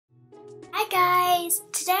Hi guys,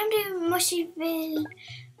 today I'm doing Moshiville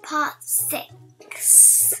part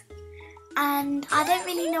 6 and I don't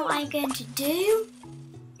really know what I'm going to do.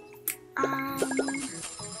 I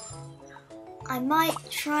might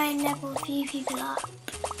try and level a few people up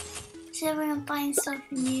so everyone finds stuff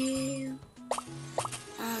new,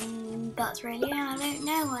 and that's really it. I don't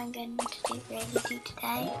know what I'm going to do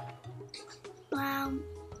today. Well,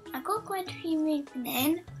 I've got quite a few moving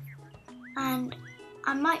in and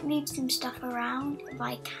I might move some stuff around if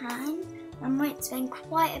I can. I might spend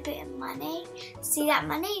quite a bit of money. See, that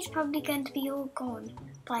money is probably going to be all gone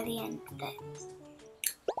by the end of this.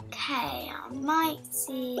 Okay, I might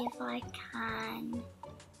see if I can.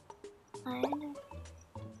 I don't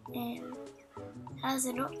know. There's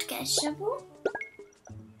a lot to get a shovel,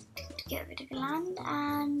 to get rid of land,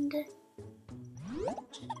 and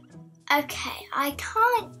okay, I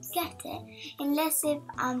can't get it unless if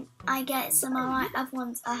I get some of my other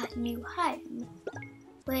ones a new home,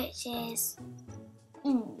 which is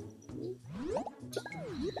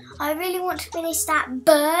I really want to finish that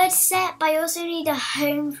bird set, but I also need a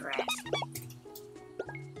home for it.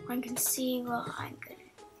 I can see what I'm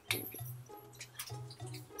gonna do.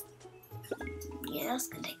 Yeah, that's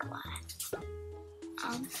gonna take a while.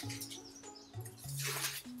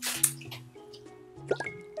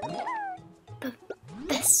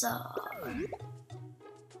 Professor.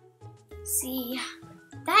 See,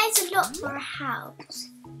 that is a lot for a house.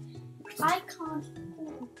 I can't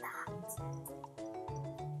afford that.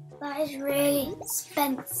 That is really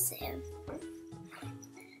expensive.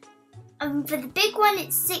 For the big one,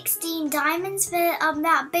 it's 16 diamonds. For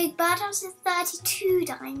that big birdhouse is 32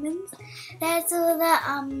 diamonds. There's all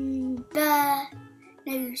the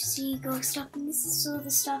seagull stuff, and this is all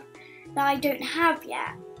the stuff that I don't have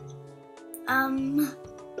yet.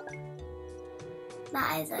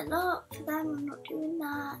 That is a lot for them. I'm not doing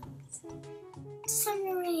that. Just having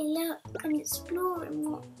a really look and exploring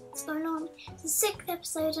what's going on. It's the 6th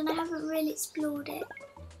episode and I haven't really explored it.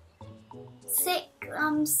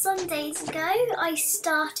 Sundays ago I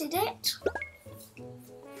started it,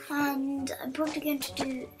 and I'm probably going to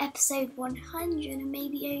do episode 100 and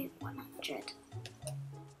maybe over 100.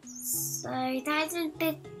 So that is a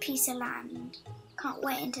big piece of land. Can't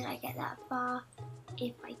wait until I get that far,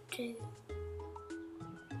 if I do.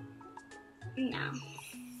 Now,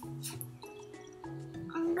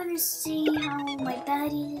 I'm gonna see how my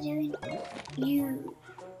birdies are doing.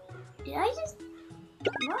 Did I just,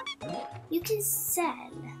 what? You can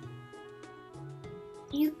sell.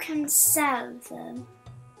 You can sell them.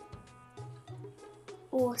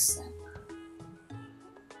 Awesome.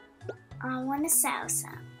 I wanna sell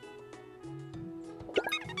some.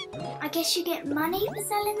 I guess you get money for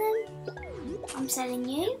selling them. I'm selling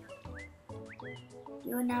you.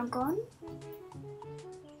 You're now gone.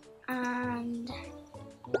 And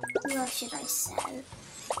who else should I sell?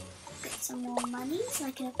 Get some more money so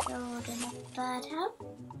I can afford another birdhouse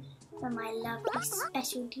for my lovely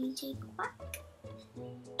special DJ Quack.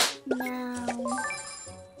 Now,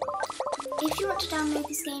 if you want to download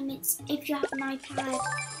this game, it's if you have an iPad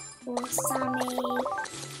or Sammy,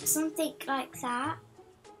 something like that.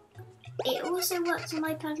 It also works on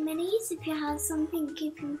iPad minis. If you have something,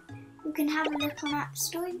 you can have a look on App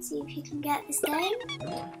Store and see if you can get this game.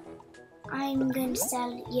 I'm going to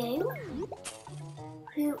sell you.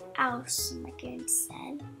 Who else am I going to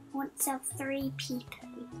sell? I want to sell 3 people.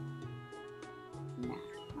 No.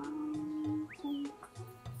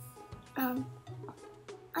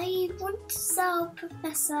 I want to sell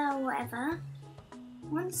Professor whatever. I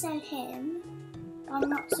want to sell him, but I'm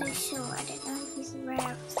not so sure. I don't know if he's rare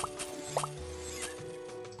or something.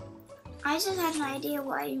 I just had an idea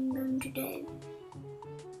what I'm going to do.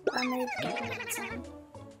 I'm overdoing it some.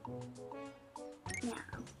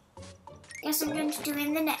 Now, guess I'm going to do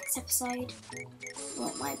in the next episode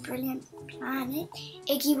what my brilliant plan is.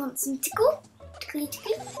 Iggy wants some tickle. Tickly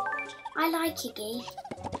tickly. I like Iggy.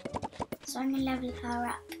 So I'm going to level her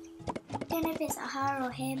up. I don't know if it's a her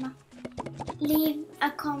or him. Leave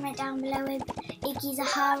a comment down below if Iggy's a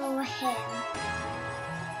her or a him.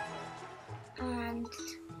 And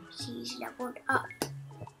she's leveled up.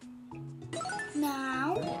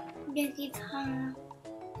 Now, I'm going to give her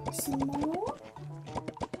some more.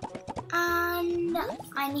 And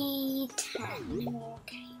I need 10 more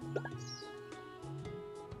cables.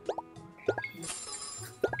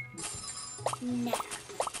 Now,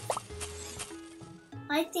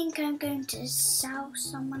 I think I'm going to sell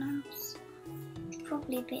someone else.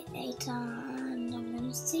 Probably a bit later, and I'm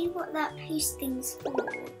going to see what that piece thing's for.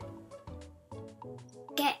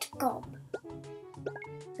 Get Gob.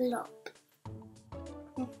 Glop.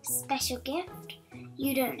 Special gift.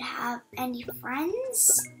 You don't have any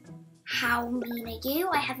friends? How mean are you?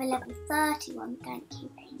 I have a level 31, thank you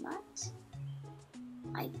very much.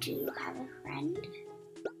 I do have a friend.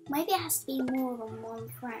 Maybe it has to be more than one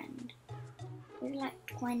friend. Maybe like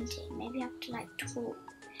 20. Maybe I have to like talk.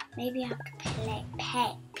 Maybe I have to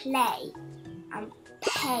play and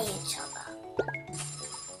pay each other.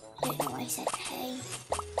 I don't know why I said pay.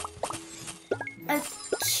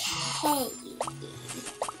 Okay.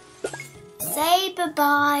 Say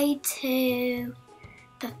bye-bye to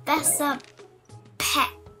Professor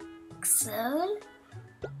Pexel,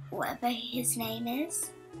 whatever his name is.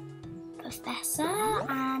 Professor,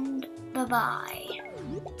 and bye-bye.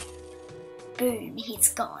 Boom, he's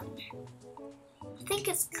gone. I think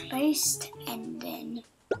it's close to ending.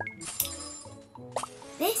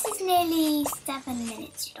 This is nearly 7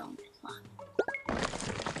 minutes long as well.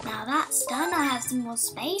 Now that's done, I have some more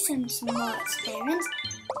space and some more experience.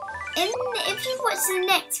 If you watch the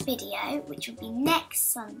next video, which will be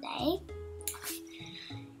next Sunday,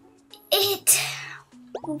 it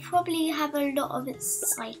will probably have a lot of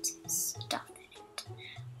exciting stuff in it.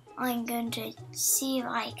 I'm going to see if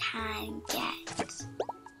I can get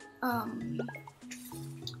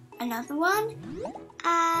another one,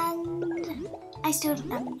 and I still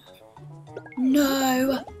don't have enough.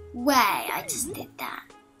 No way, I just did that.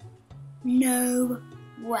 No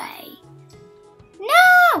way.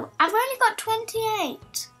 No! I've only got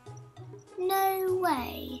 28. No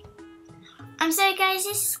way. I'm sorry guys,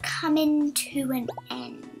 this is coming to an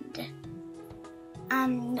end.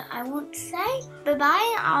 And I want to say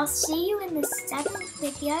bye-bye. I'll see you in the 7th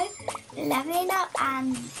video, leveling up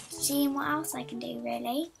and seeing what else I can do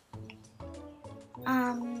really.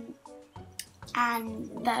 And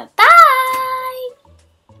bye-bye!